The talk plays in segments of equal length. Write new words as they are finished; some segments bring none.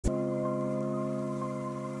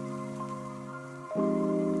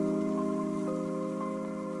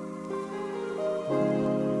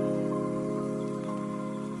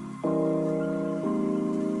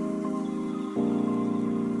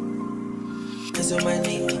Hands on my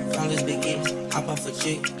knee, flawless begins. Hop off a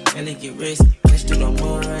chick, barely get rest. Catch through the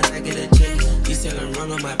mall, run, I get a check. You selling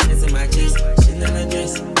run on my pants and my chest. Shit not a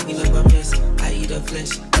dress, clean up a mess. I eat the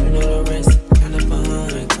flesh, you know the rest. Count up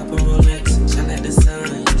 100, couple Rolex. Shine like the sun,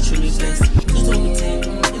 you truly blessed. You told me 10,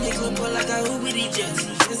 in the club boy like I hoop with these jets.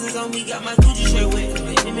 This is on me, got my Gucci shirt wet.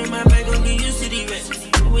 Him in my bag, don't get used to the rest.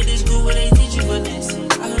 With this school where they teach you for this.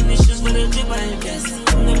 I learned this shoes for the drip, I invest.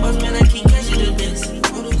 I'm the boss man, I keep catching the dance.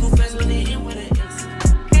 All the cool fast when they hit with it.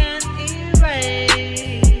 Can't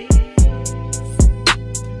erase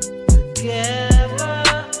together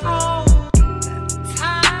all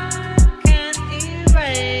time. Can't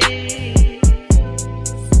erase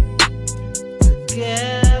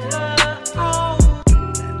together all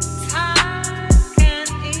time.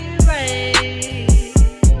 Can't erase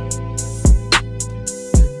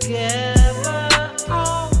together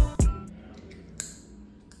all.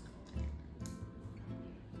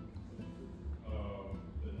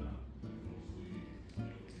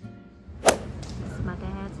 It's my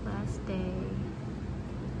dad's last day,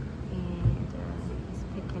 and he's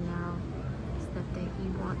picking out stuff that he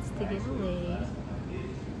wants to give away.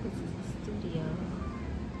 This is the studio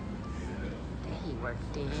that he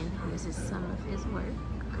worked in. This is some of his work.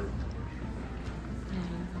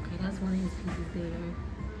 Okay, that's one of his pieces there.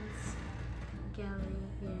 Gallery,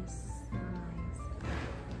 yes, nice.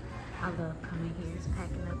 I love coming here. He's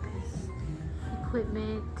packing up his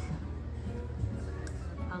equipment.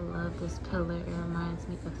 I love this pillar. It reminds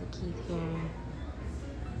me of the Keith Haring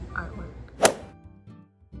artwork.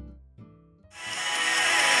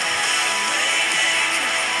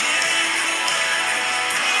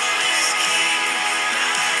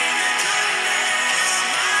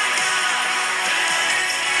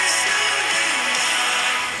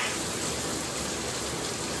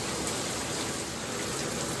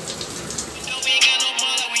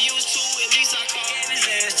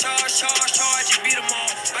 Charge, and beat them all.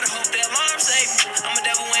 Better hope that alarm save me. I'm a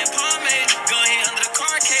devil wearing pomade. Gun here under the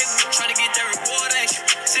car cable. Trying to get that reward extra.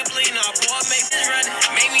 Simply not boy, make this running.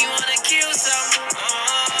 Make me wanna kill something.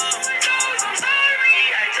 I'm sorry,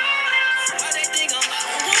 I told him. Why they think I'm like,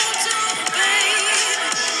 I want to, babe.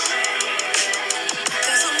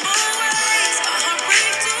 Cause I'm always a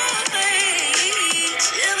heartbreak too late.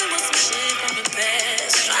 Chilling with some shit from the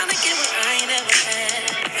past. Trying to get what I ain't never had.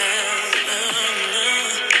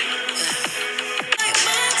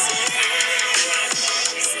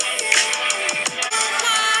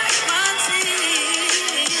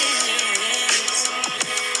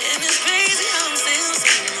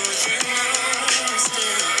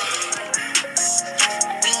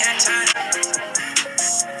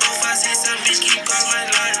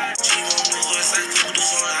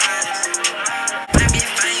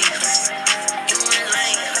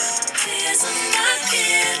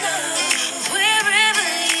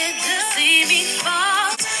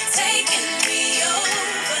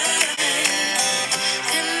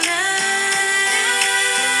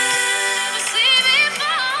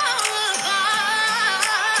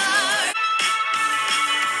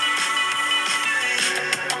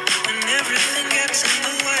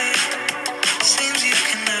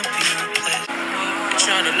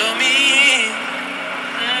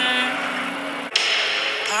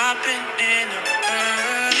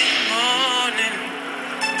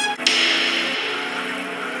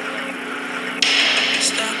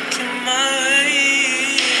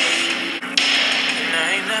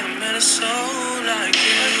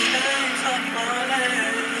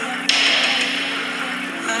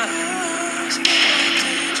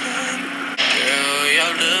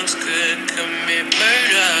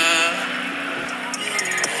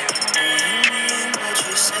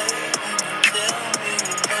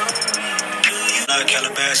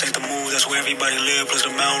 Calabash ain't the move, that's where everybody live. Plus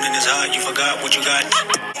the mountain is hot, you forgot what you got.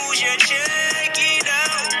 Who's your check it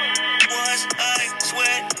out? Once I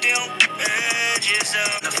sweat them edges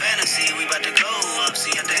up. The fantasy, we about to go up.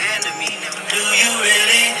 See at the end of me, never. Do you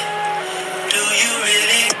really? Do you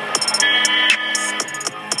really?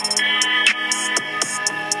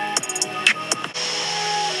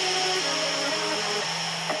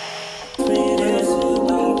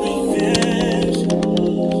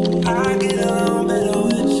 I get along better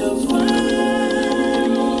with your friends.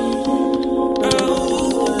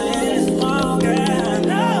 Oh, it's all I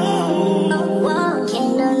know.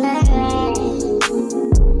 Walking on that rain.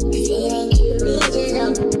 If it ain't you, we just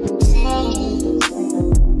don't say.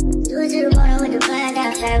 Do it to the bottom with the blind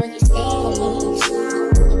outside when you stay. You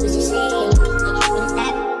was just saying, when it's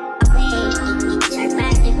that way. Turn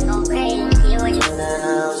back if I'm gon' crazy. See what you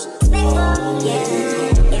spit for, yeah.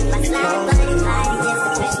 If I slide, but it's fine, just a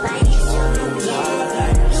twist by it.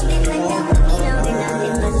 Yeah, spit like that,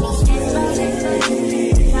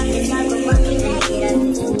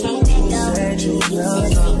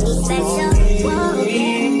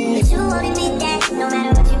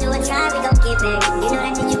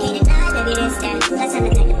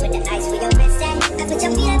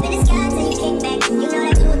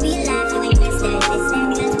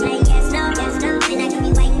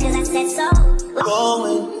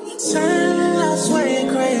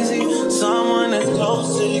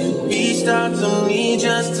 out to me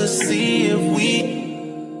just to see if we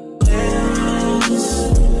dance.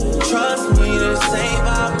 Trust me, this ain't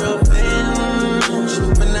my revenge.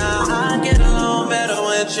 But now I get along better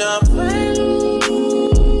with your friends.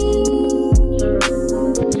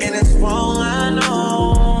 And it's wrong, I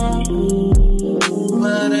know.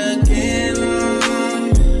 But again,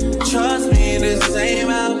 trust me, this ain't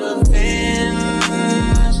my revenge.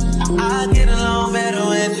 I get along better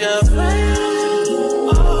with your friends.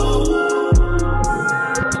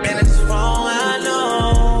 And it's wrong, I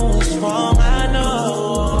know. It's wrong, I know.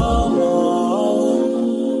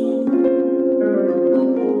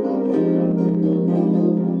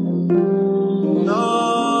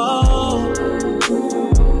 No,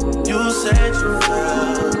 you said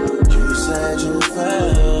you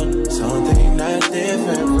felt something that's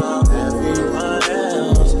different from everyone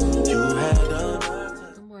else. You had a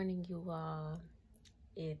Good morning, you all.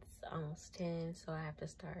 It's almost 10, so I have to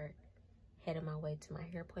start heading my way to my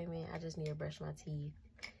hair appointment. I just need to brush my teeth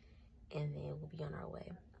and then we'll be on our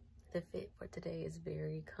way. The fit for today is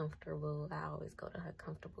very comfortable. I always go to her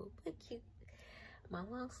comfortable but cute. My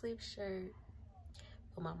long sleeve shirt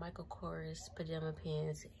with my Michael Kors pajama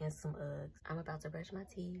pants and some Uggs. I'm about to brush my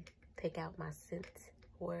teeth, pick out my scent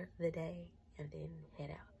for the day, and then head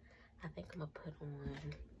out. I think I'm gonna put on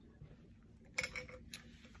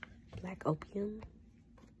Black Opium.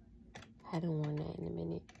 Haven't worn that in a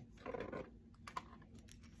minute.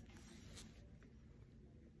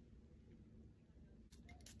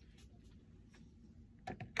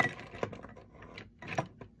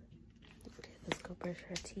 Okay, let's go brush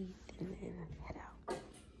our teeth and then head out.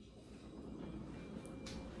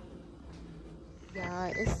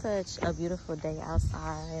 Y'all, it's such a beautiful day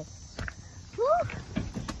outside. Woo!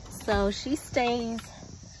 So she stays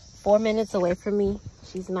 4 minutes away from me.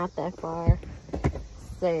 She's not that far.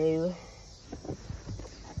 So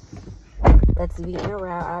let's be in a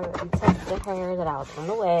route. I already texted her that I was on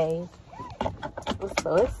the way. I'm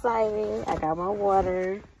so excited. I got my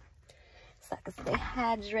water so I can stay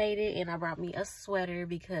hydrated, and I brought me a sweater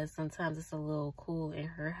because sometimes it's a little cool in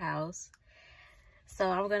her house. So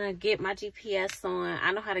I'm gonna get my GPS on.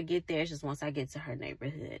 I know how to get there. It's just once I get to her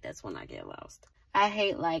neighborhood, that's when I get lost. I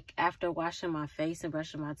hate, like, after washing my face and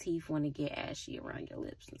brushing my teeth, when it get ashy around your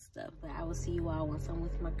lips and stuff. But I will see you all once I'm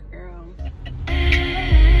with my girl.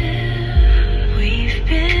 We've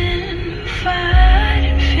been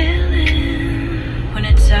fighting feeling when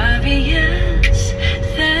it's obvious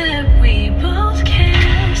that we both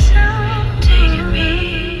care. So take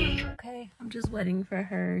me. Okay, I'm just waiting for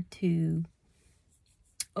her to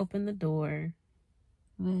open the door.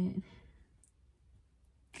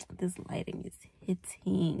 But this lighting is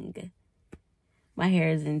hitting. My hair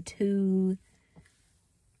is in 2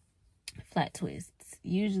 flat twists.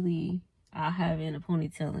 Usually I'll have it in a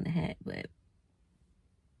ponytail and a hat, but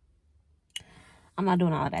I'm not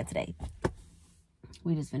doing all of that today.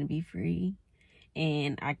 We're just gonna be free.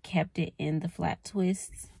 And I kept it in the flat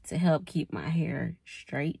twists to help keep my hair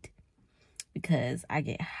straight, because I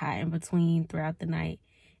get hot in between throughout the night,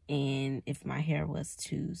 and if my hair was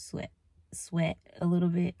to sweat a little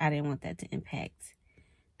bit, I didn't want that to impact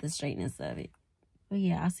the straightness of it. But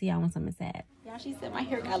yeah, I'll see y'all once I'm inside. Y'all, she said my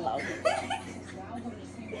hair got long.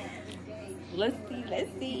 Let's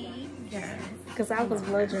see. Yeah, because I was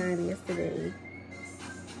blow drying yesterday.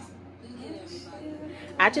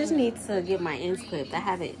 I just need to get my ends clipped. I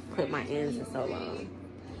haven't clipped my ends in so long.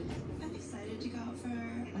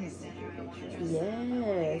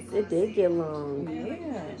 Yes, it did get long.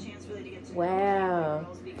 Yeah. Wow.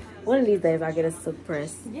 One of these days I'll get a silk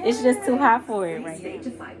press. Yeah. It's just too hot for it right now.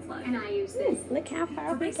 And I use this. Look how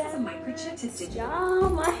far we got. Y'all,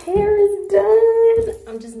 my hair is done.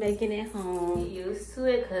 I'm just making it home. Get used to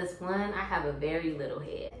it, because one, I have a very little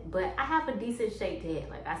head. But I have a decent shaped head.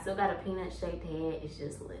 Like, I still got a peanut shaped head. It's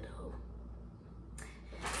just little.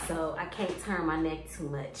 So I can't turn my neck too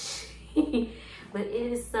much. But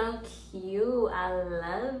it is so cute. I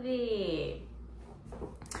love it.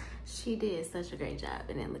 She did such a great job.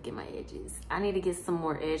 And then look at my edges. I need to get some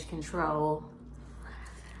more edge control.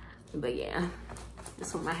 But yeah, this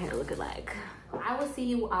is what my hair looking like. I will see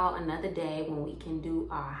you all another day when we can do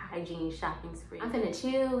our hygiene shopping spree. I'm finna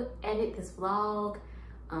chill, edit this vlog,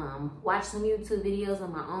 watch some YouTube videos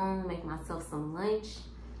on my own, make myself some lunch,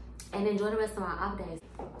 and enjoy the rest of my off days.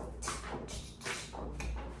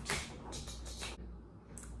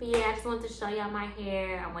 But yeah, I just wanted to show y'all my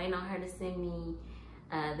hair. I'm waiting on her to send me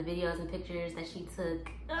the videos and pictures that she took.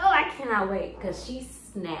 Oh, I cannot wait, because she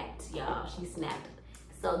snapped, y'all. She snapped.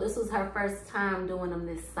 So this was her first time doing them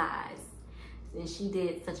this size, and she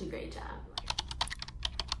did such a great job.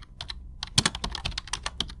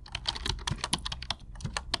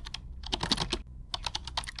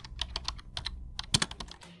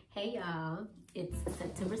 Hey y'all, it's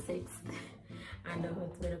September 6th. I know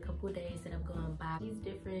it's been a couple of days that I've gone by. These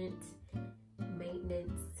different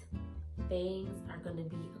maintenance things are going to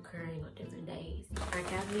be occurring on different days. I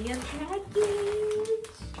got me a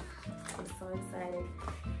package. I'm so excited.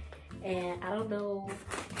 And I don't know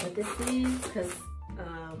what this is because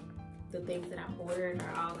the things that I ordered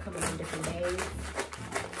are all coming on different days.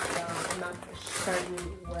 So I'm not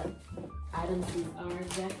certain what items these are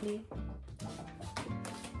exactly.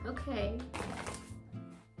 Okay.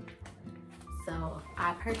 So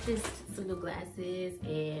I purchased some new glasses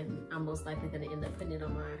and I'm most likely gonna end up putting it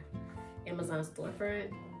on my Amazon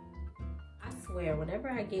storefront. I swear, whenever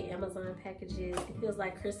I get Amazon packages, it feels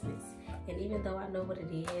like Christmas. And even though I know what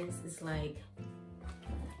it is, it's like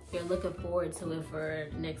you're looking forward to it for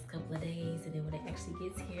the next couple of days, and then when it actually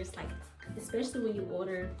gets here, it's like, especially when you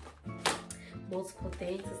order multiple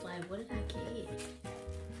things, it's like, what did I get?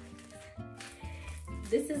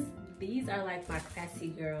 These are like my classy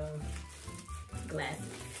girl glasses.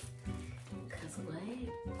 Cause what?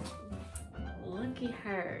 Look at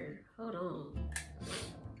her. Hold on.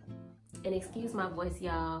 And excuse my voice,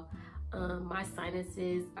 y'all. My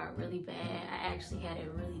sinuses are really bad. I actually had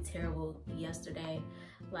it really terrible yesterday.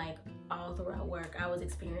 Like all throughout work, I was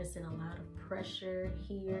experiencing a lot of pressure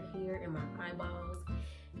here in my eyeballs.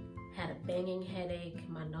 Had a banging headache.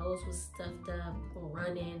 My nose was stuffed up,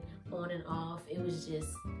 running on and off. It was just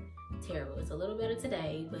terrible. It's a little better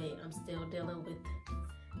today, but I'm still dealing with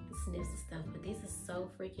the sniffs and stuff. But these are so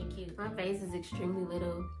freaking cute. My face is extremely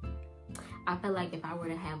little. I feel like if I were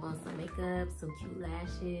to have on some makeup, some cute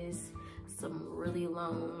lashes, some really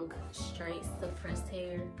long, straight, suppressed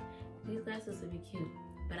hair, these glasses would be cute.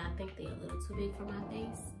 But I think they're a little too big for my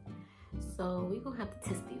face. So we're gonna have to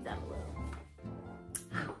test these out a little.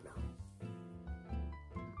 I don't know.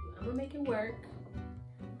 I'm gonna make it work.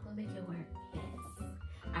 I'm gonna make it work, yes.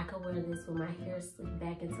 I could wear this with my hair slicked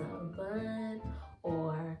back into a bun,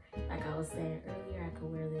 or like I was saying earlier, I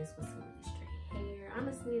could wear this with some really straight hair.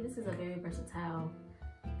 Honestly, this is a very versatile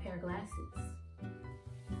pair of glasses. I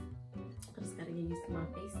just gotta get used to my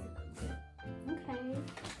face a little bit. Okay.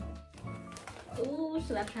 Ooh,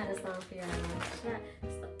 should I try this on for y'all?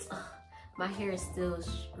 My hair is still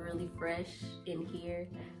really fresh in here.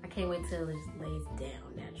 I can't wait till it just lays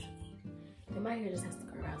down naturally. And my hair just has to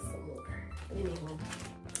grow out some more. But anyway,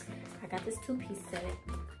 I got this 2-piece set.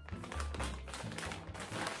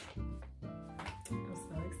 I'm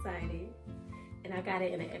so excited. And I got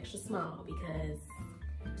it in an extra small because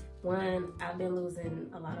one, I've been losing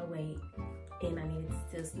a lot of weight and I needed to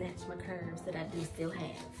still snatch my curves that I do still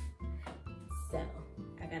have. So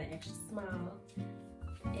I got an extra small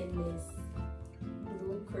in this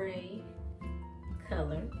blue gray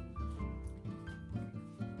color.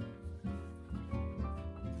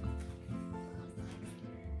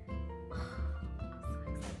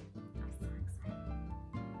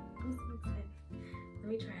 I'm so excited. Let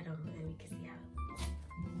me try it on and we can see how.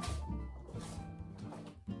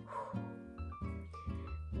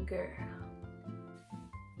 Girl.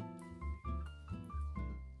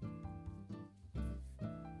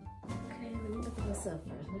 Myself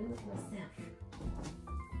first. Let me look at myself.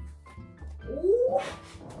 Ooh.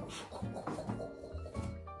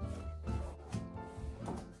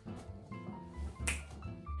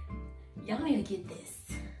 Y'all need to get this.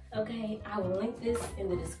 Okay, I will link this in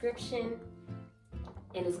the description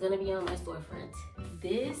and it's gonna be on my storefront.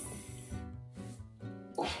 This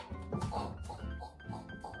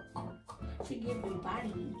she giving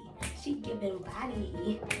body. She giving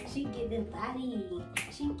body. She giving body.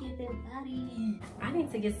 She giving body. I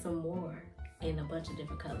need to get some more in a bunch of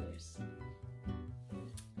different colors.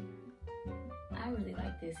 I really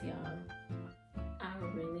like this, y'all. I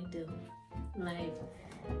really do. Like,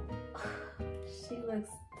 she looks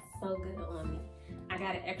so good on me. I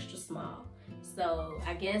got an extra small. So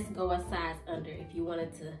I guess go a size under if you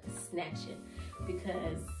wanted to snatch it,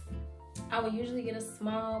 because I would usually get a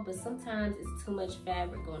small, but sometimes it's too much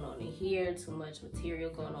fabric going on in here, too much material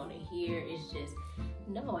going on in here. It's just,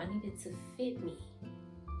 no, I need it to fit me,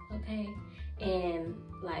 okay? And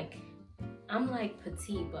like, I'm like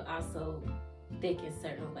petite, but also thick in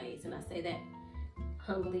certain ways. And I say that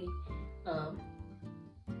humbly.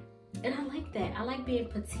 And I like that. I like being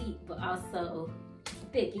petite, but also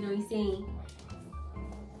thick, you know what I'm saying?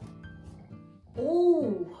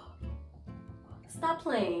 Ooh, stop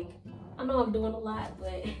playing. I know I'm doing a lot,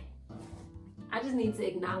 but I just need to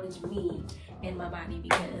acknowledge me and my body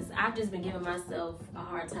because I've just been giving myself a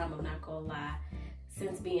hard time, I'm not gonna lie,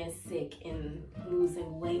 since being sick and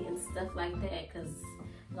losing weight and stuff like that, because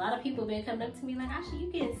a lot of people been coming up to me like, Ashia,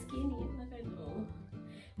 you getting skinny. I'm like, I know.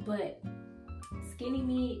 But Skinny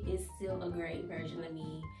me is still a great version of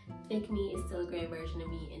me. Thick me is still a great version of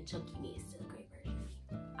me. And chunky me is still a great version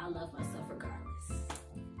of me. I love myself regardless.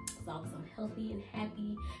 As long as I'm healthy and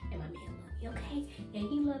happy and my man love me, okay? And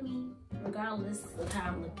he love me regardless of how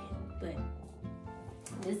I'm looking.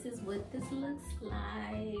 But this is what this looks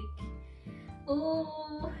like.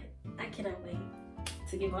 Oh, I cannot wait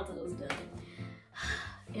to get my toes done.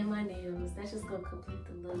 And my nails, that's just gonna complete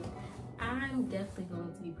the look. I'm definitely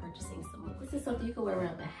going to be purchasing some more. This is something you can wear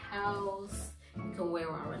around the house. You can wear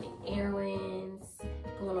while running errands,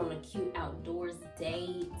 going on a cute outdoors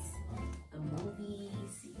date, the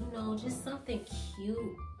movies, you know, just something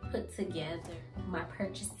cute put together. My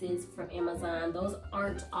purchases from Amazon, those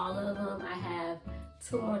aren't all of them. I have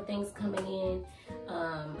 2 more things coming in.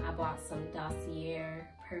 I bought some Dossier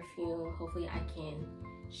perfume. Hopefully I can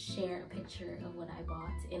share a picture of what I bought,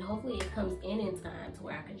 and hopefully it comes in time to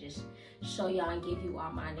where I can just show y'all and give you all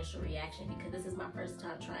my initial reaction, because this is my first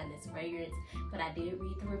time trying this fragrance. But I did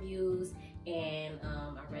read the reviews, and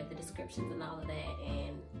I read the descriptions and all of that,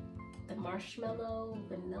 and the marshmallow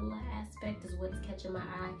vanilla aspect is what's catching my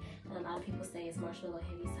eye, and a lot of people say it's marshmallow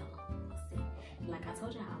heavy, so we'll see. And like I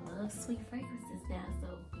told you, I love sweet fragrances now, so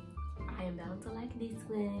I am bound to like this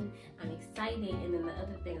one. I'm excited. And then the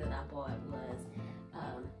other thing that I bought was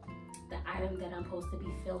the item that I'm supposed to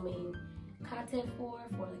be filming content for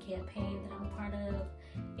the campaign that I'm a part of,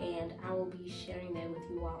 and I will be sharing that with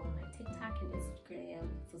you all on my TikTok and Instagram,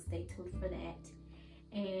 so stay tuned for that.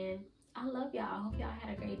 And I love y'all. I hope y'all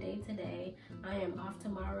had a great day today. I am off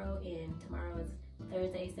tomorrow, and tomorrow is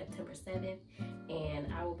Thursday, September 7th,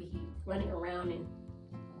 and I will be running around and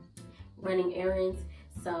running errands,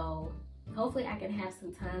 so hopefully I can have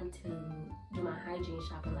some time to do my hygiene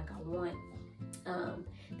shopping like I want.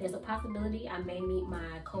 There's a possibility I may meet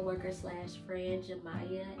my coworker / friend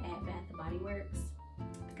Jemiah at Bath & Body Works,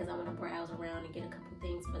 because I want to browse around and get a couple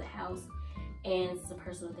things for the house and some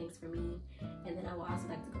personal things for me. And then I would also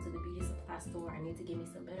like to go to the beauty supply store. I need to give me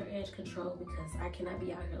some better edge control, because I cannot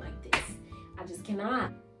be out here like this. I just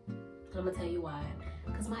cannot. I'm gonna tell you why.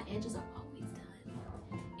 Because my edges are always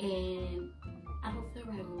done, and I don't feel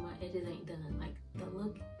right when my edges ain't done. Like, the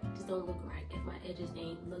look just don't look right if my edges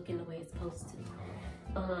ain't looking the way it's supposed to.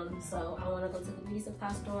 So I want to go to the beauty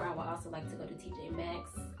supply store. I would also like to go to TJ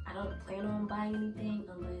Maxx. I don't plan on buying anything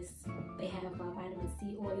unless they have my vitamin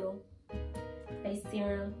C oil, face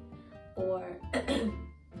serum, or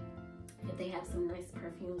if they have some nice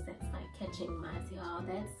perfumes that's like catching my eye. Y'all,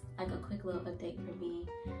 that's like a quick little update for me.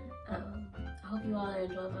 I hope you all are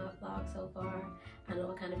enjoying my vlog so far. I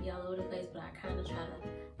know it kind of be all over the place, but I kind of try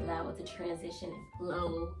to allow it to transition and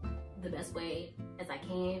flow the best way as I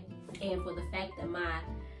can. And for the fact that my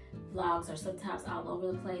vlogs are sometimes all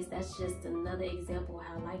over the place, that's just another example of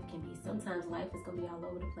how life can be. Sometimes life is gonna be all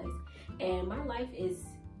over the place, and my life is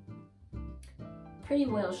pretty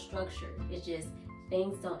well structured. It's just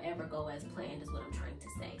things don't ever go as planned, is what I'm trying to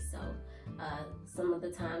say. So some of the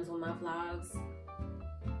times when my vlogs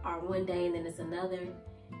are one day and then it's another,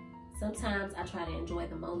 sometimes I try to enjoy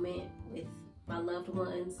the moment with my loved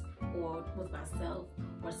ones or with myself,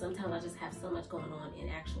 or sometimes I just have so much going on in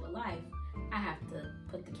actual life, I have to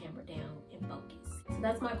put the camera down and focus. So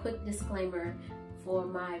that's my quick disclaimer for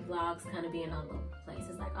my vlogs kind of being all over the place.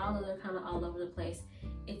 It's like, although they're kind of all over the place,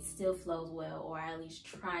 it still flows well, or I at least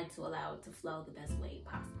try to allow it to flow the best way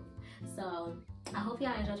possible. So I hope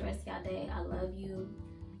y'all enjoy the rest of y'all day. I love you,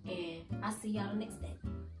 and I'll see y'all the next day.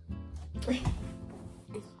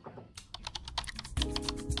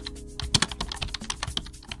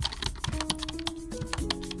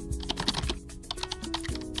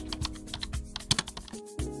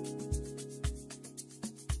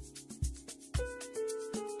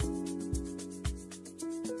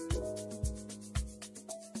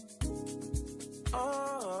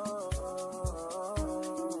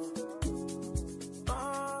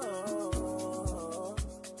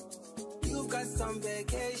 Some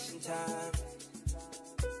vacation time.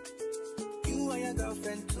 You and your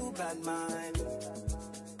girlfriend, too bad mind.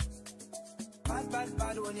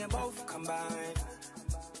 Bad when you both combine.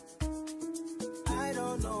 I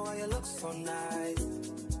don't know why you look so nice.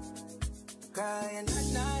 Girl, you're not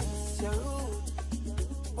nice, you're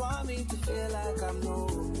rude. Want me to feel like I'm new.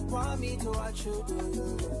 Want me to watch you do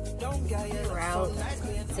you. Don't get you look so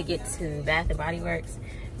nice. To get to Bath & Body Works.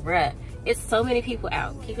 Bruh, it's so many people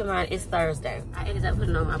out. Keep in mind, it's Thursday. I ended up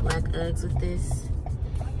putting on my black Uggs with this.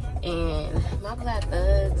 And my black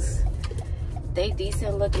Uggs, they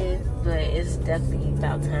decent looking, but it's definitely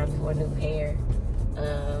about time for a new pair.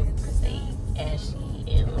 Cause they ashy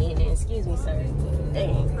and linen. Excuse me, sir.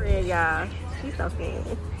 Dang. For real, y'all. She's so skinny.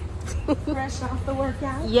 Fresh off the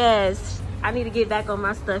workout? Yes. I need to get back on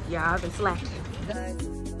my stuff, y'all. I've been slacking.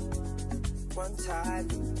 One time,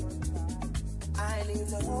 I need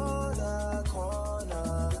to hold a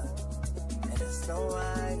corner. And it's no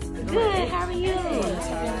one. Good, how are you?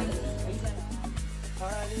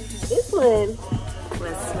 This one,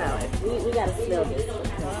 let's smell it. We gotta smell this.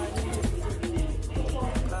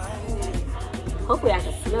 Hopefully I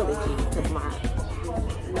can smell it, G, because my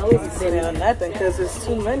nose is Smell nothing because it's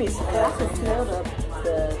too many I smells. can smell the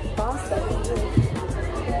sauce stuff.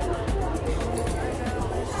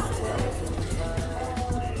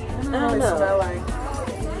 I don't know. Smell like.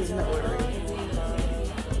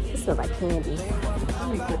 It smells like candy. Let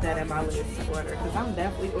me put that in my list to order because I'm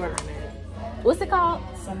definitely ordering it. What's it called?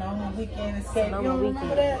 Sonoma Weekend Escape. Sonoma You don't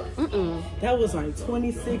remember Weekend. that? That was like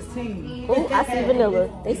 2016. Oh, I see vanilla.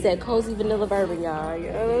 They said cozy vanilla bourbon, y'all.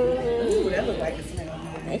 Ooh, that look like it smells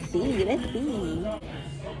Let's see.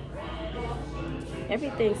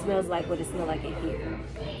 Everything smells like what it smells like in here.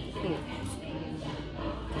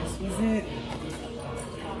 This was it.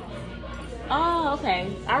 Oh, okay.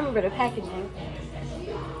 I remember the packaging.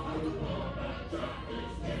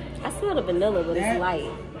 I smell the vanilla, but it's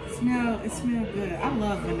light. It smells good. I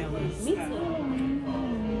love vanilla. Me too.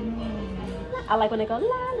 I like when they go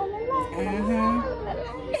la la la la.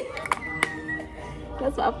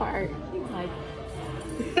 That's my part. Like.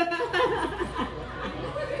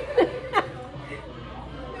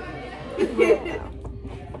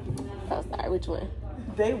 Oh, sorry. Which one?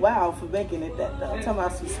 They wild for making it that though. I'm talking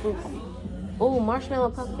about some spooky. Oh,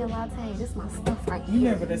 marshmallow pumpkin latte. This is my stuff right You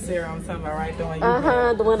here. remember the syrup I'm talking about, right? The one you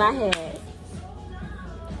Uh-huh, the one I had.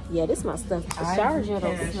 Yeah, this is my stuff. The shower gel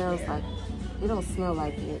don't smell like it. Don't smell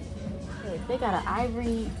like it. They got an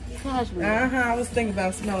ivory cashmere. I was thinking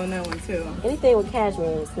about smelling that one too. Anything with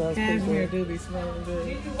cashmere it smells pretty Cashmere good. do be smelling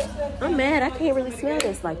good. I'm mad. I can't really smell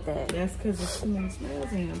this like that. That's because there's too many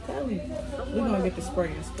smells in. I'm telling you. We're gonna get the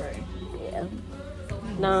spray and spray. Yeah.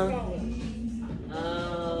 No.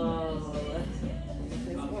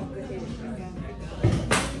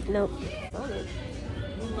 Nope. Okay.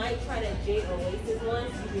 You might try that J Oasis one.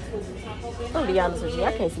 You can twist the top open. I'm gonna be honest with you.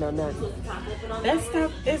 I can't smell nothing. That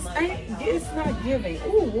stuff it's not giving.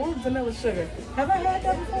 Ooh, warm vanilla sugar. Have I had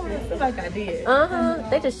that before? I feel like I did.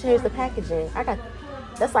 They just changed the packaging.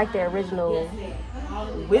 That's like their original.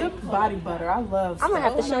 Whipped body butter. I love. I'm gonna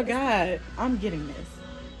have to Oh show my god, I'm getting this.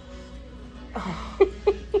 Oh.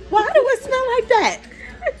 Why do it smell like that?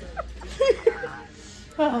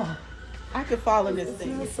 Oh, I could follow this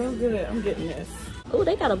thing. It's so good. I'm getting this. Oh,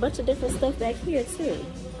 they got a bunch of different stuff back here too.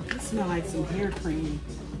 It smells like some hair cream.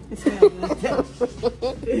 It smells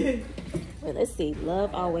good. Well, let's see.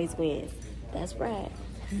 Love always wins. That's right.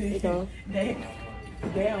 You know. They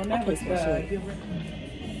don't never smell.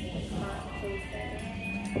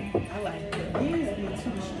 I like it. These be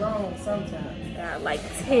too strong sometimes. Got like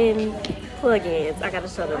 10 plugins. I gotta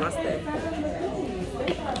show them my stuff.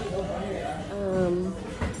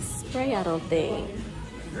 Spray, I don't think.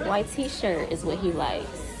 White t-shirt is what he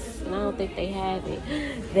likes. And I don't think they have it.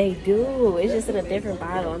 They do. It's just in a different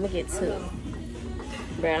bottle. I'm gonna get 2.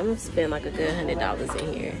 Bro, I'm gonna spend like a good $100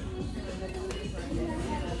 in here.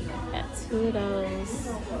 Got 2 of those.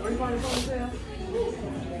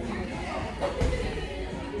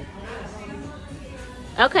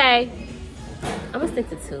 Okay. I'm gonna stick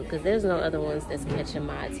to 2 because there's no other ones that's catching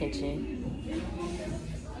my attention.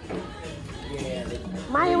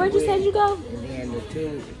 Maya, where'd you say you go?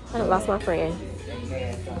 I done lost my friend.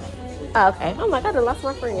 Oh, okay. I'm like, I done lost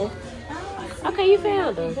my friend. Okay, you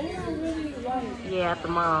found her. Yeah, at the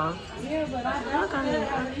mall. Yeah, but I got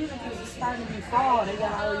it because it's starting to be fall. They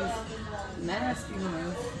got all these nasty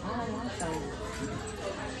ones. I don't want those.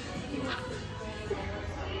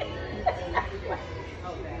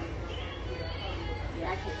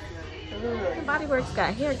 Body Works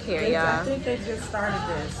got hair care, I y'all. think they just started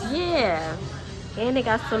this. Yeah. And they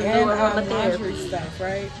got some new And aromatherapy laundry stuff,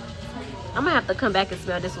 right? I'm gonna have to come back and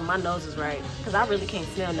smell this when my nose is right. Because I really can't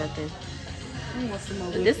smell nothing. I want some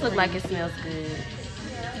more But this whipped look like cream. it smells good.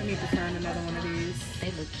 I need to find another one of these.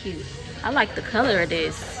 They look cute. I like the color of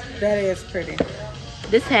this. That is pretty.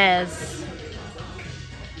 This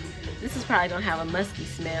is probably gonna have a musky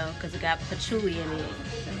smell because it got patchouli in it.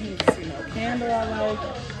 I need to see no candle I like.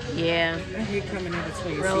 Yeah. I hate coming in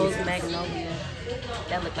between Rose seasons. magnolia.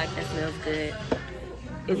 That look like that smells good.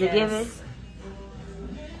 Is Yes. it giving?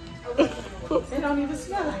 It don't even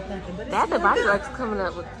smell like nothing, but That the smells Body good. Works coming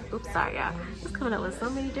up with, oops, sorry y'all. It's coming up with so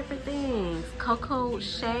many different things. Cocoa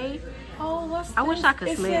shea. Oh, what's I wish this? I could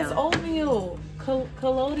it smell. It says oatmeal.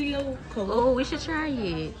 Colloidal. Oh, we should try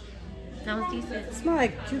it. Sounds decent. It smells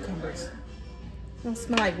like cucumbers. Don't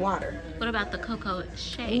smell like water. What about the cocoa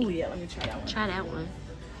shake? Oh yeah, let me try that one. Try that one.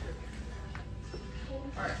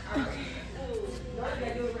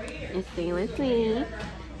 Let's see, let's see.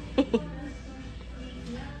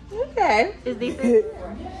 Okay. It's decent.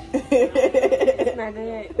 It's not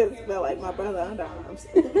good. It smell like my brother underarms.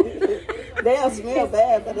 They don't smell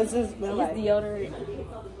bad, but it just smell like deodorant.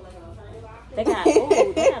 They got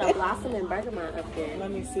a blossom and bergamot up there.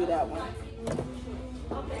 Let me see that one.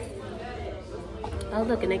 Oh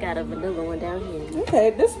look, and they got a vanilla one down here.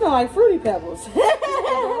 Okay, this smell like Fruity Pebbles.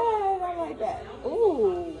 I like that.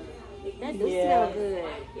 Ooh, that do Yeah. smell good.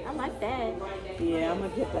 I like that. Yeah, I'm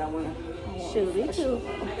gonna get that one. Shoot, me too.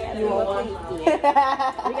 You want one?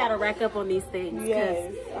 Yeah. We gotta rack up on these things.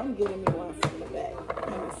 Yes, I'm getting me one from the back. Let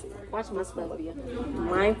me see. Watch my stuff here.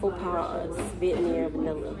 Mindful Pause, Vietnamese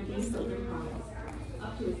vanilla.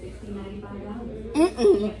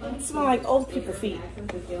 It smell like old people feet.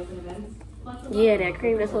 Yeah, that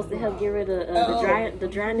cream that's supposed to help get rid of the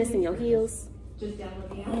dryness in your heels.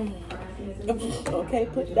 Okay,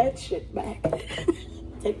 put that shit back.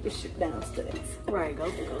 Take the shit downstairs. Right,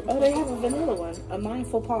 go. Oh, they have a vanilla one. A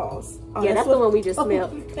Mindful Pause. Oh, Yeah, that's the one we just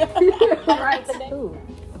smelled. Right. Ooh.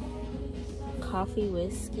 Coffee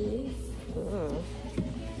whiskey.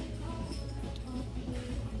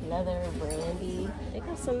 Leather brandy. They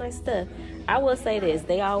got some nice stuff. I will say this,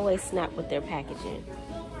 they always snap with their packaging.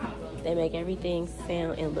 They make everything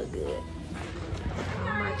sound and look good. Oh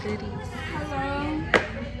my goodies. Hello.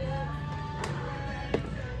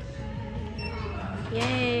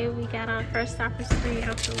 Yay, we got our first soccer spree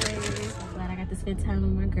out the way. I'm glad I got to spend time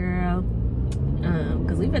with my girl.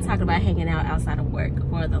 Because we've been talking about hanging out outside of work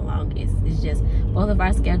for the longest. It's just both of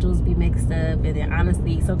our schedules be mixed up, and then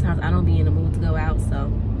honestly, sometimes I don't be in the mood to go out,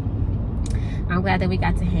 so I'm glad that we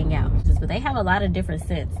got to hang out. But they have a lot of different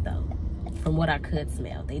scents though, from what I could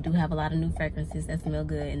smell. They do have a lot of new fragrances that smell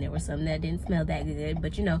good, and there were some that didn't smell that good,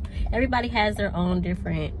 but you know, everybody has their own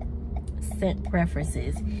different scent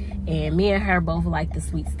preferences, and me and her both like the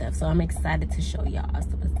sweet stuff, so I'm excited to show y'all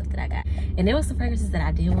some of the stuff that I got. And there was some fragrances that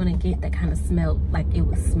I did want to get that kind of smelled like it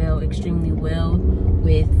would smell extremely well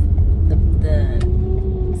with the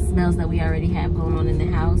smells that we already have going on in the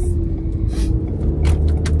house.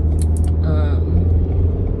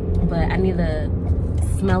 But I need to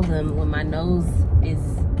smell them when my nose is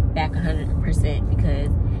back 100%,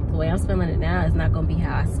 because the way I'm smelling it now is not gonna be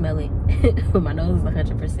how I smell it when my nose is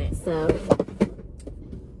 100%. So,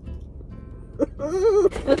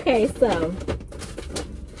 okay, so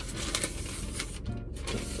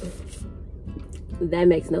that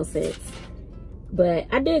makes no sense, but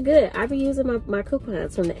I did good. I've been using my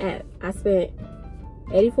coupons from the app. I spent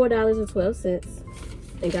 $84.12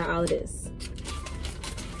 and got all of this.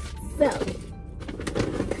 So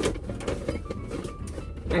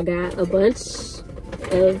I got a bunch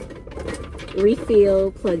of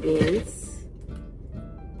refill plugins,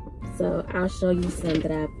 so I'll show you some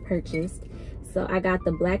that I purchased. So I got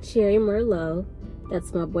the Black Cherry Merlot.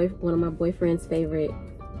 That's one of my boyfriend's favorite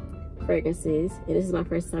fragrances, and this is my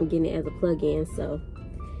first time getting it as a plug-in, so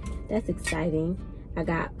that's exciting. I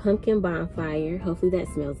got Pumpkin Bonfire. Hopefully that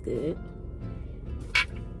smells good.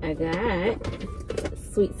 I got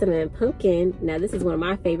Sweet Cinnamon Pumpkin. Now this is one of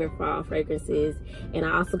my favorite fall fragrances, and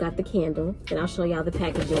I also got the candle, and I'll show y'all the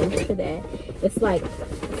packaging for that. It's like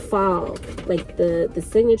fall, like the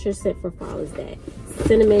signature scent for fall is that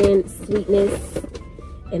cinnamon sweetness.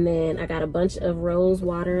 And then I got a bunch of rose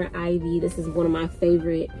water ivy. This is one of my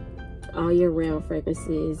favorite all year round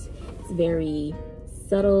fragrances. It's very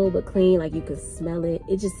subtle but clean, like you can smell it.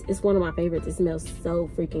 It's one of my favorites. It smells so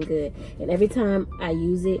freaking good, and every time I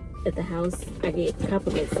use it at the house I get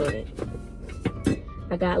compliments on it.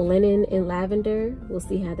 I got Linen and Lavender. We'll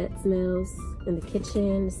see how that smells in the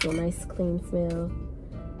kitchen. It's a nice clean smell.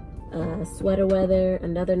 Sweater Weather,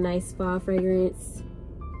 another nice fall fragrance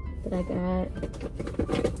that I got.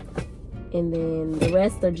 And then the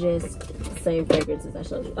rest are just the same fragrances I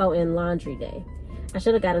showed you. Oh, and Laundry Day. I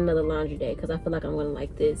should have got another Laundry Day because I feel like I'm gonna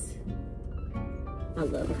like this. I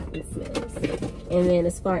love how it smells. And then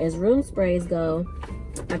as far as room sprays go,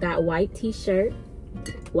 I got White T-Shirt.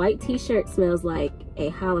 White T-Shirt smells like a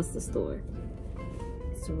Hollister store.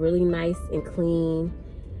 It's really nice and clean.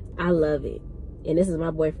 I love it. And this is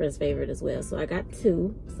my boyfriend's favorite as well. So I got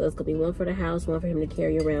two. So it's gonna be one for the house, one for him to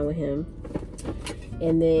carry around with him.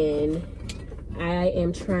 And then I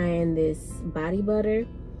am trying this body butter.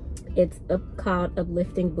 It's called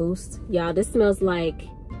Uplifting Boost. Y'all, this smells like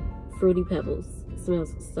Fruity Pebbles. It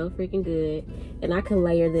smells so freaking good. And I can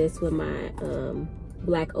layer this with my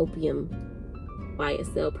Black Opium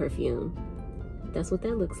YSL perfume. That's what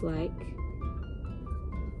that looks like.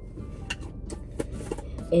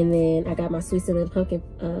 And then I got my sweet cinnamon pumpkin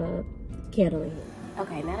candle in here.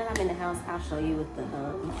 Okay, now that I'm in the house, I'll show you what the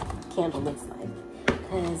candle looks like.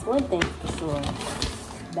 Because one thing for sure,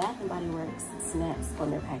 Bath & Body Works snaps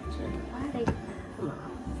on their packaging. Why are they? Come on.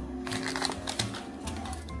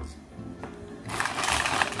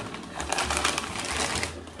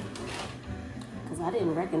 Because I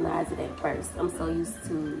didn't recognize it at first. I'm so used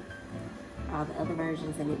to all the other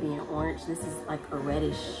versions and it being orange. This is like a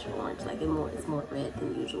reddish orange. Like it's more red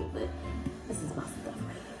than usual, but this is my stuff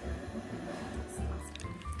right here.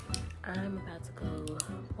 I'm about to go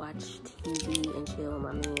watch TV and chill with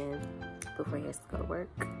my man before he has to go to work.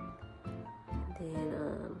 And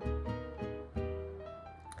then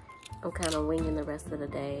I'm kind of winging the rest of the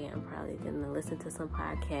day. I'm probably gonna listen to some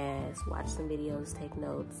podcasts, watch some videos, take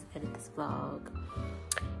notes, edit this vlog,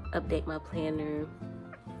 update my planner,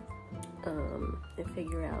 and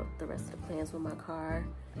figure out the rest of the plans with my car.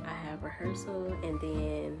 I have rehearsal, and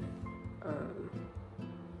then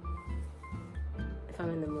if I'm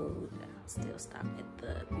in the mood, I'll still stop at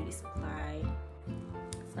the beauty supply.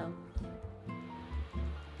 So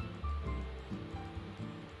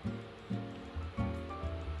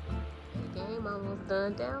the game almost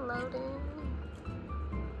done downloading.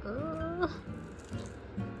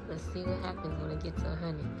 Let's see what happens when it gets to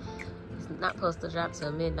 100. It's not supposed to drop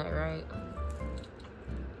till midnight, right?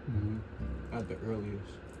 At the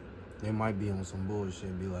earliest. They might be on some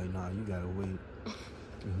bullshit, be like, nah, you gotta wait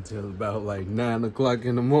until about like 9 o'clock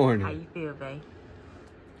in the morning. How you feel, babe?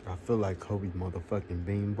 I feel like Kobe motherfucking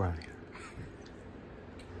Bean Bryant.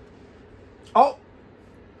 Oh!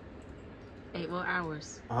 8 more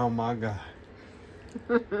hours. Oh my God.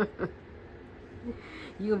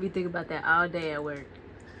 You gonna be thinking about that all day at work.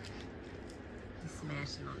 He's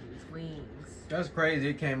smashing on these wings. That's crazy.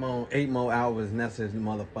 It came on 8 more hours and that's his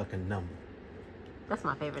motherfucking number. That's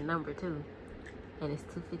my favorite number too. And it's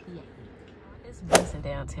 2:58. It's busting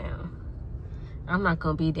downtown. I'm not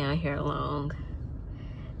gonna be down here long.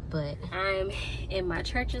 But I'm in my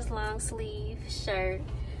church's long sleeve shirt,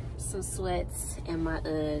 some sweats, and my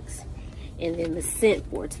Uggs. And then the scent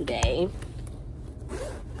for today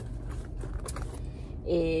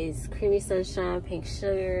is Creamy Sunshine Pink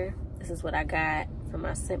Sugar. This is what I got from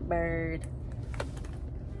my scent bird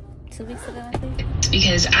 2 weeks ago, I think.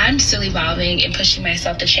 Because I'm still evolving and pushing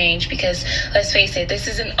myself to change, because let's face it, this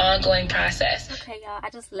is an ongoing process. Okay, y'all, I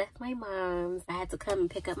just left my mom's. I had to come and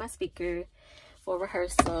pick up my speaker for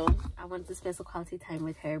rehearsal. I wanted to spend some quality time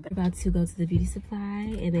with her, but I'm about to go to the beauty supply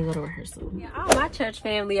and then go to rehearsal. Yeah, all my church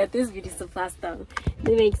family at this beauty supply store.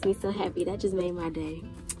 It makes me so happy. That just made my day.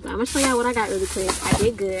 But I'm gonna show y'all what I got really quick. I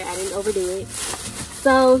did good. I didn't overdo it.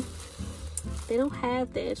 So they don't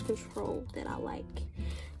have the edge control that I like.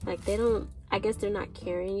 Like they don't, I guess they're not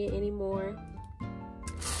carrying it anymore.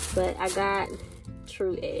 But I got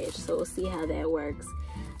True Edge, so we'll see how that works.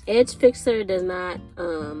 Edge Fixer does not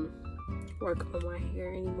work on my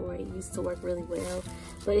hair anymore. It used to work really well,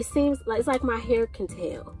 but it seems like it's like my hair can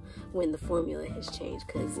tell when the formula has changed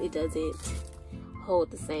because it doesn't hold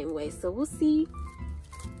the same way. So we'll see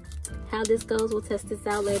how this goes. We'll test this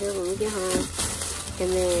out later when we get home. And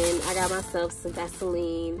then I got myself some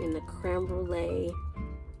Vaseline in the creme brulee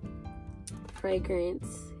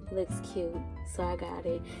fragrance. It looks cute, so I got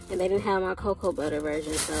it. And they didn't have my cocoa butter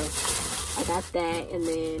version, so I got that. And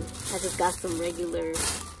then I just got some regular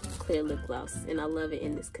clear lip gloss, and I love it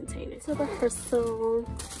in this container. So rehearsal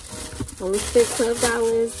only spent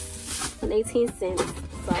 $12.18,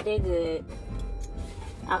 so I did good.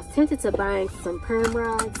 I was tempted to buy some perm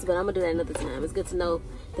rods, but I'm gonna do that another time. It's good to know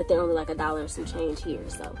that they're only like $1 and some change here.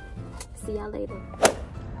 So see y'all later.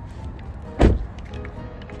 This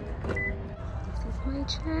is my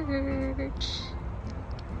church,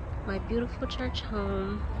 my beautiful church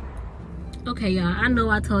home. Okay, y'all, I know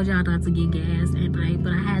I told y'all not to get gas at night,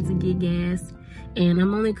 but I had to get gas, and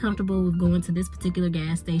I'm only comfortable with going to this particular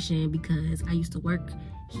gas station because I used to work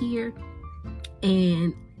here,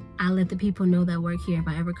 and I let the people know that work here, if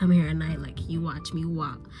I ever come here at night, like, you watch me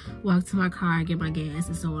walk to my car, get my gas,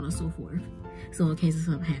 and so on and so forth. So in case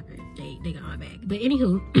something happened, they got my back. But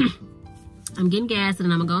anywho, I'm getting gas, and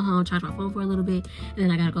then I'm gonna go home, charge my phone for a little bit, and then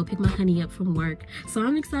I gotta go pick my honey up from work. So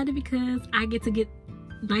I'm excited because I get to get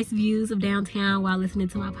nice views of downtown while listening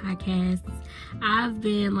to my podcasts. I've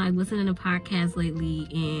been like listening to podcasts lately,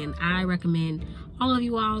 and I recommend all of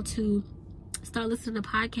you all to start listening to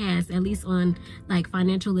podcasts, at least on like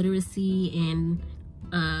financial literacy and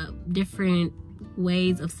different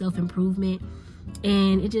ways of self-improvement.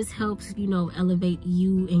 And it just helps, you know, elevate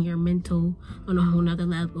you and your mental on a whole nother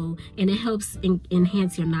level, and it helps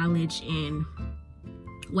enhance your knowledge and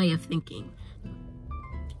way of thinking.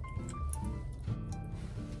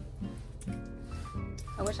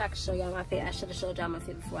 I wish I could show y'all my fit. I should have showed y'all my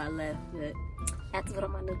fit before I left, but I have to put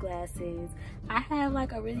on my new glasses. I have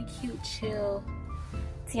like a really cute, chill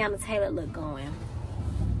Tiana Taylor look going.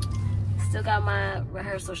 Still got my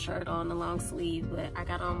rehearsal shirt on, the long sleeve, but I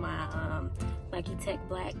got on my Nike Tech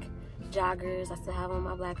black joggers. I still have on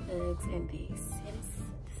my black Uggs and this.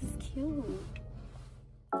 This is cute.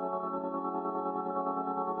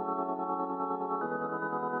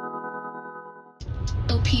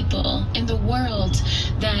 People in the world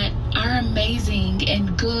that are amazing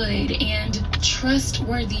and good and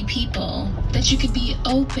trustworthy people that you could be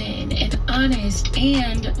open and honest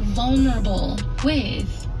and vulnerable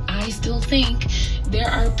with. I still think there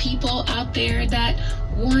are people out there that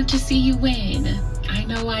want to see you win. I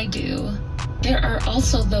know I do. There are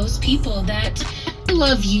also those people that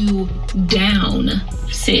love you down,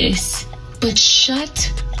 sis. But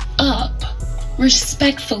shut up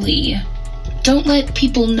respectfully. Don't let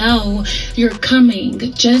people know you're coming.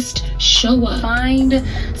 Just show up. Find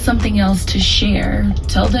something else to share.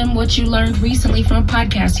 Tell them what you learned recently from a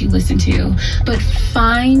podcast you listened to. But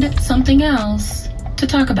find something else to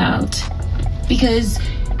talk about. Because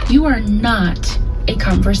you are not a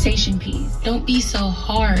conversation piece. Don't be so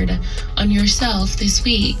hard on yourself this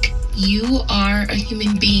week. You are a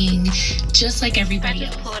human being just like everybody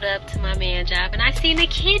else. I just pulled up to my man job and I seen a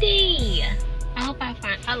kitty.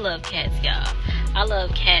 I love cats, y'all. I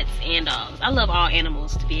love cats and dogs. I love all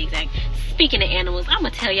animals, to be exact. Speaking of animals, I'm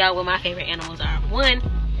gonna tell y'all what my favorite animals are. One,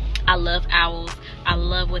 I love owls. I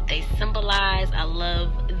love what they symbolize. I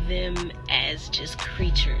love them as just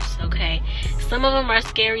creatures, okay? Some of them are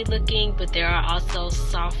scary looking, but there are also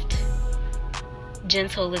soft,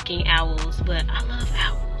 gentle looking owls. But I love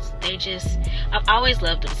owls. I've always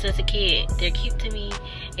loved them since a kid. They're cute to me,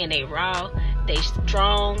 and they raw, they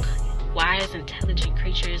strong, wise, intelligent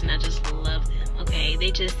creatures, and I just love them. Okay,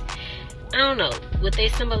 I don't know, what they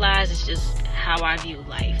symbolize is just how I view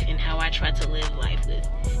life and how I try to live life, with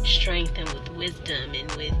strength and with wisdom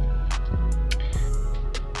and with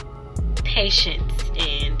patience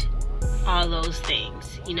and all those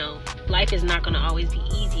things. You know, life is not going to always be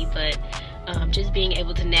easy, but just being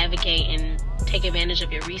able to navigate and take advantage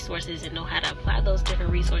of your resources and know how to apply those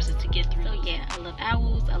different resources to get through. So yeah, I love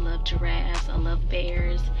owls, I love giraffes, I love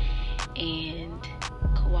bears and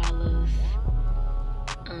koalas.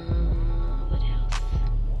 What else?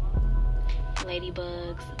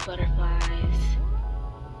 Ladybugs, butterflies,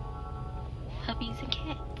 puppies, and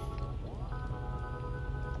cats.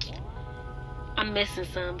 I'm missing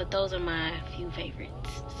some, but those are my few favorites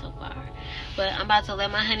so far. But I'm about to let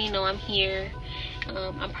my honey know I'm here.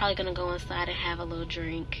 I'm probably gonna go inside and have a little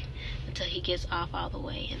drink until he gets off all the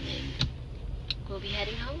way, and then we'll be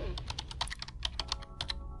heading home.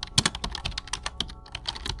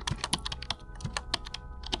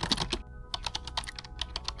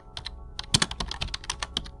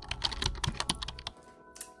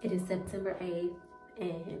 It is September 8th,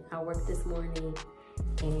 and I worked this morning,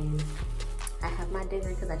 and I have my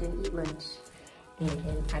dinner because I didn't eat lunch.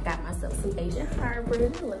 And I got myself some Asian Harbor.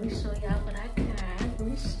 Let me show y'all what I got.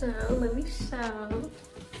 Let me show.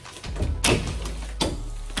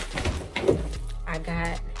 I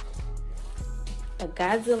got a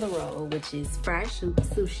Godzilla roll, which is fried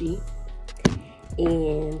sushi,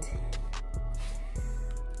 and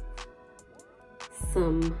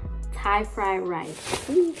some Thai fried rice.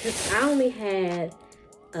 Because I only had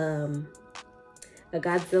a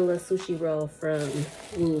Godzilla sushi roll from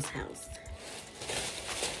Wu's house.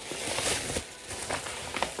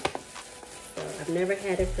 So I've never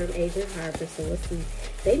had it from Asian Harbor, so let's see.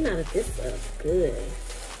 They knotted this up good.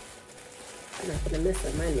 I'm not gonna mess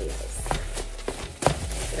up my nails.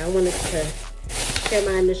 But I wanted to share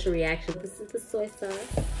my initial reaction. This is the soy sauce.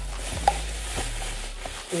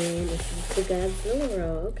 And this is the Godzilla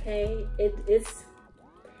roll. Okay,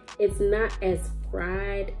 it's not as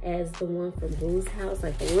fried as the one from Wu's house.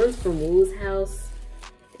 Like the ones from Wu's house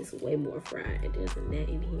is way more fried. There's a net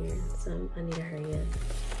in here, so I need to hurry up.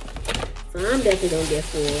 So I'm definitely gonna get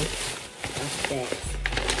full off that.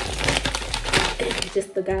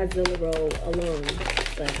 Just the Godzilla roll alone,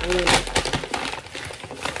 but I want to.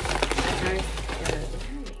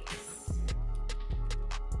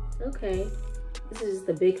 Okay. This is just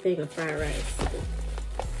a big thing of fried rice.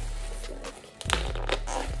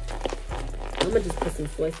 I'm gonna just put some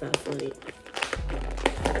soy sauce on it.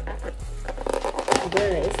 But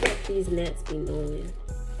it's like these gnats be knowing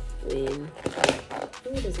when.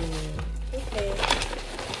 What is it? Okay.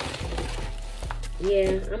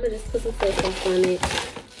 Yeah, I'm gonna just put some soy sauce on it.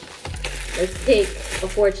 Let's pick a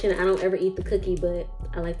fortune. I don't ever eat the cookie, but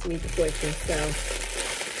I like to eat the fortune, so.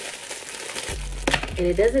 And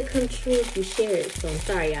it doesn't come true if you share it. So I'm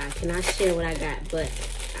sorry, y'all. I cannot share what I got, but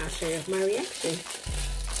I'll share my reaction.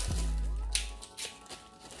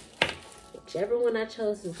 Whichever one I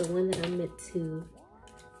chose is the one that I'm meant to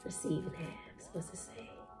receive and have. What's it say?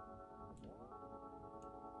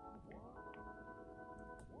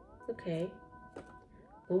 Okay.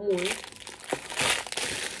 One more.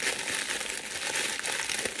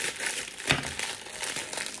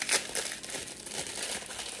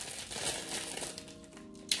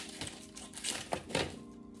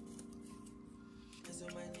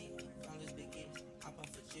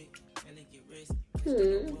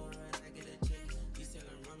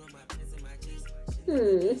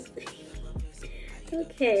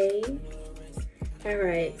 Okay.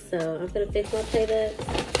 Alright, so I'm gonna fix my plate up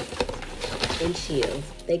and chill.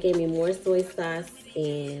 They gave me more soy sauce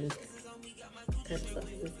and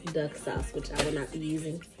duck sauce, which I will not be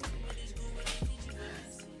using.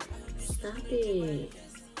 Stop it.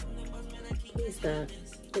 Please stop.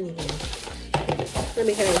 Anyway. Let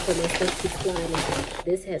me hurry up for my stuff keeps flying.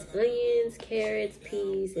 This has onions, carrots,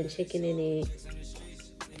 peas, and chicken in it.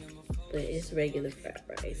 But it's regular fried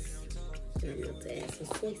rice. And I'm going to add some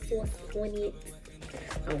soy sauce on it.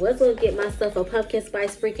 I was going to get myself a pumpkin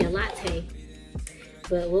spice freaking latte.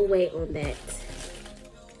 But we'll wait on that.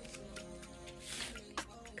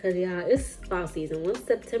 Because, y'all, it's fall season. Once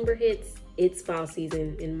September hits, it's fall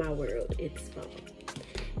season in my world. It's fall.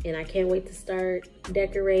 And I can't wait to start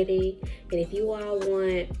decorating. And if you all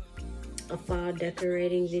want a fall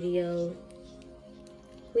decorating video,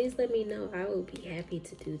 please let me know. I will be happy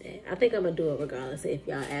to do that. I think I'm going to do it regardless if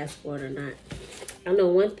y'all ask for it or not. I know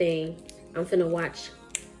one thing. I'm finna watch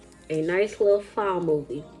a nice little fall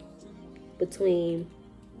movie between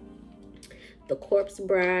The Corpse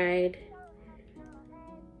Bride,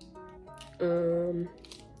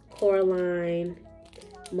 Coraline,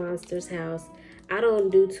 Monsters House. I don't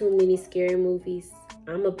do too many scary movies.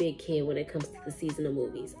 I'm a big kid when it comes to the season of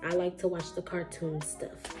movies. I like to watch the cartoon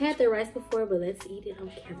stuff. I had the rice before, but let's eat it on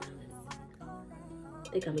camera. I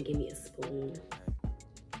think I'm gonna give me a spoon.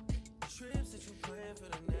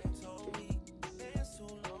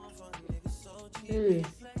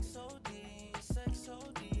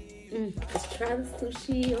 Let's try the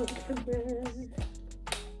sushi on camera.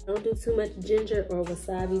 Don't do too much ginger or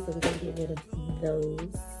wasabi, so I'm gonna get rid of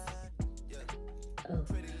those. Oh,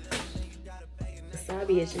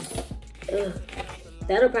 wasabi is just, ugh.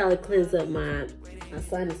 That'll probably cleanse up my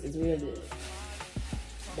sinuses real good.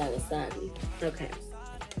 That wasabi. Okay.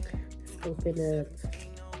 Let's open up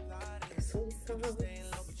the soy sauce.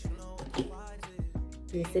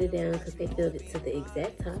 And sit it down because they filled it to the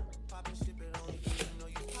exact top.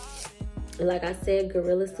 And like I said,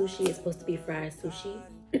 gorilla sushi is supposed to be fried sushi.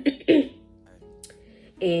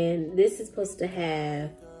 And this is supposed to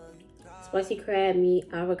have spicy crab meat,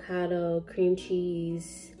 avocado, cream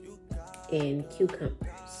cheese, and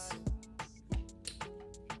cucumbers.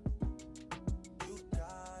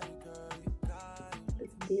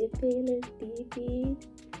 Let's dip it, let's dip it.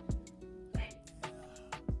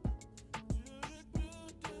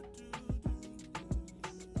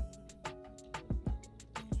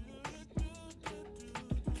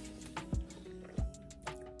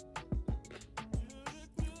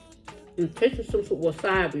 It tastes some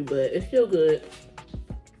wasabi, but it's still good.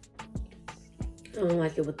 I don't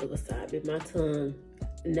like it with the wasabi. My tongue,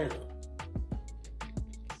 no.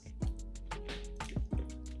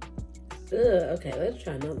 Ugh, okay, let's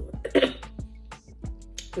try another one.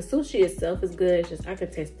 The sushi itself is good. It's just I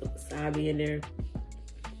can taste the wasabi in there.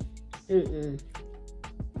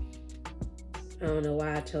 I don't know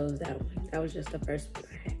why I chose that one. That was just the first one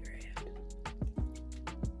I had grabbed.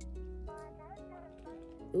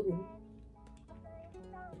 Ooh.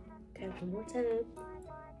 Okay, one more time.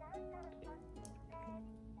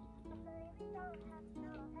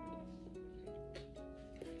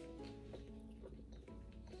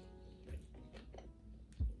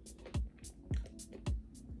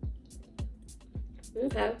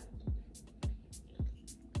 Okay.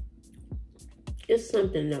 It's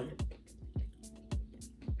something though.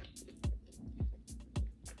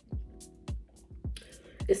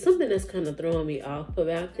 It's something that's kind of throwing me off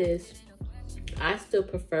about this. I still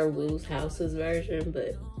prefer Wu's House's version,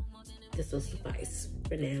 but this will suffice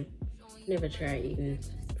for now. Never tried eating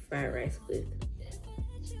fried rice with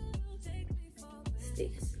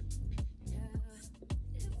sticks.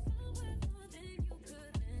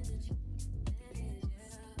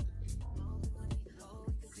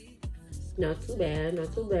 Not too bad,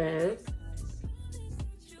 not too bad.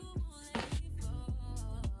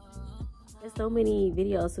 There's so many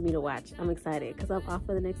videos for me to watch. I'm excited because I'm off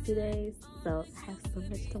for the next 2 days, so I have so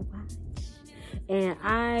much to watch. And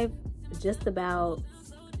I've just about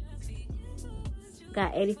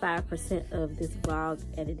got 85% of this vlog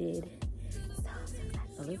edited.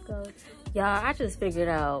 So let's go. Y'all, I just figured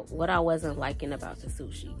out what I wasn't liking about the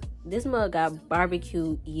sushi. This mug got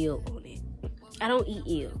barbecue eel on it. I don't eat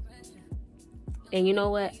eel. And you know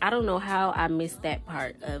what? I don't know how I missed that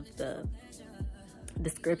part of the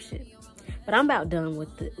description. But I'm about done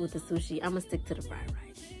with the sushi. I'm gonna stick to the fried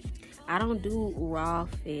rice. I don't do raw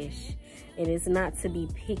fish. And it's not to be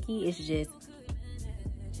picky. It's just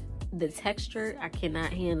the texture. I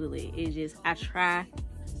cannot handle it. It's just, I try.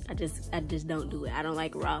 I just don't do it. I don't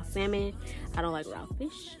like raw salmon. I don't like raw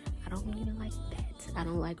fish. I don't even like that. I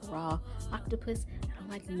don't like raw octopus. I don't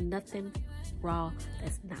like nothing raw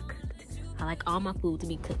that's not cooked. I like all my food to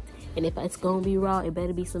be cooked. And if it's gonna be raw, it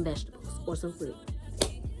better be some vegetables or some fruit.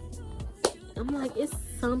 I'm like, it's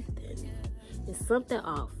something. It's something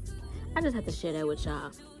off. I just have to share that with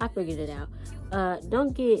y'all. I figured it out.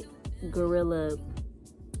 Don't get Godzilla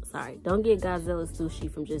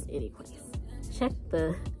sushi from just any place. Check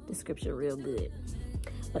the description real good.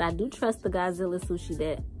 But I do trust the Godzilla sushi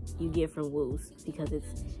that you get from Woo's, because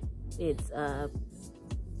it's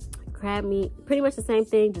crab meat, pretty much the same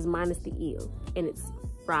thing, just minus the eel, and it's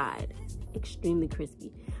fried, extremely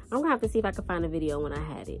crispy. I'm gonna have to see if I can find a video when I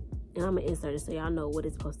had it, and I'm gonna insert it so y'all know what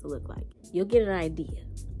it's supposed to look like. You'll get an idea.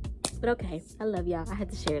 But okay, I love y'all. I had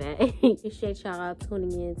to share that. Appreciate y'all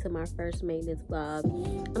tuning in to my first maintenance vlog.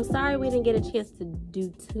 I'm sorry we didn't get a chance to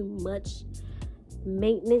do too much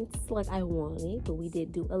maintenance like I wanted, but we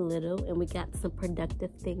did do a little, and we got some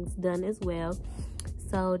productive things done as well.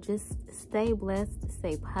 So just stay blessed,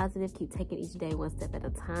 stay positive, keep taking each day one step at a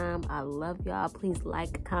time. I love y'all. Please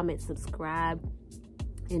like, comment, subscribe,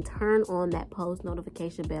 and turn on that post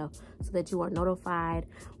notification bell so that you are notified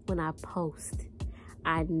when I post.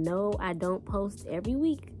 I know I don't post every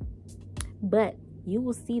week, but you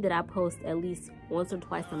will see that I post at least once or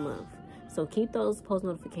twice a month. So keep those post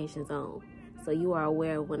notifications on so you are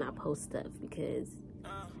aware of when I post stuff, because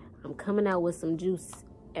I'm coming out with some juice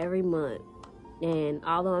every month. And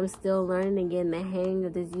although I'm still learning and getting the hang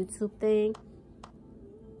of this YouTube thing,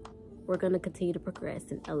 we're going to continue to progress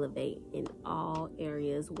and elevate in all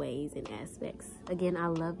areas, ways, and aspects. Again, I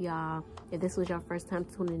love y'all. If this was your first time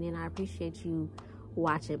tuning in, I appreciate you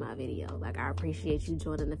watching my video. Like, I appreciate you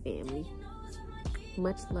joining the family.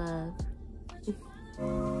 Much love.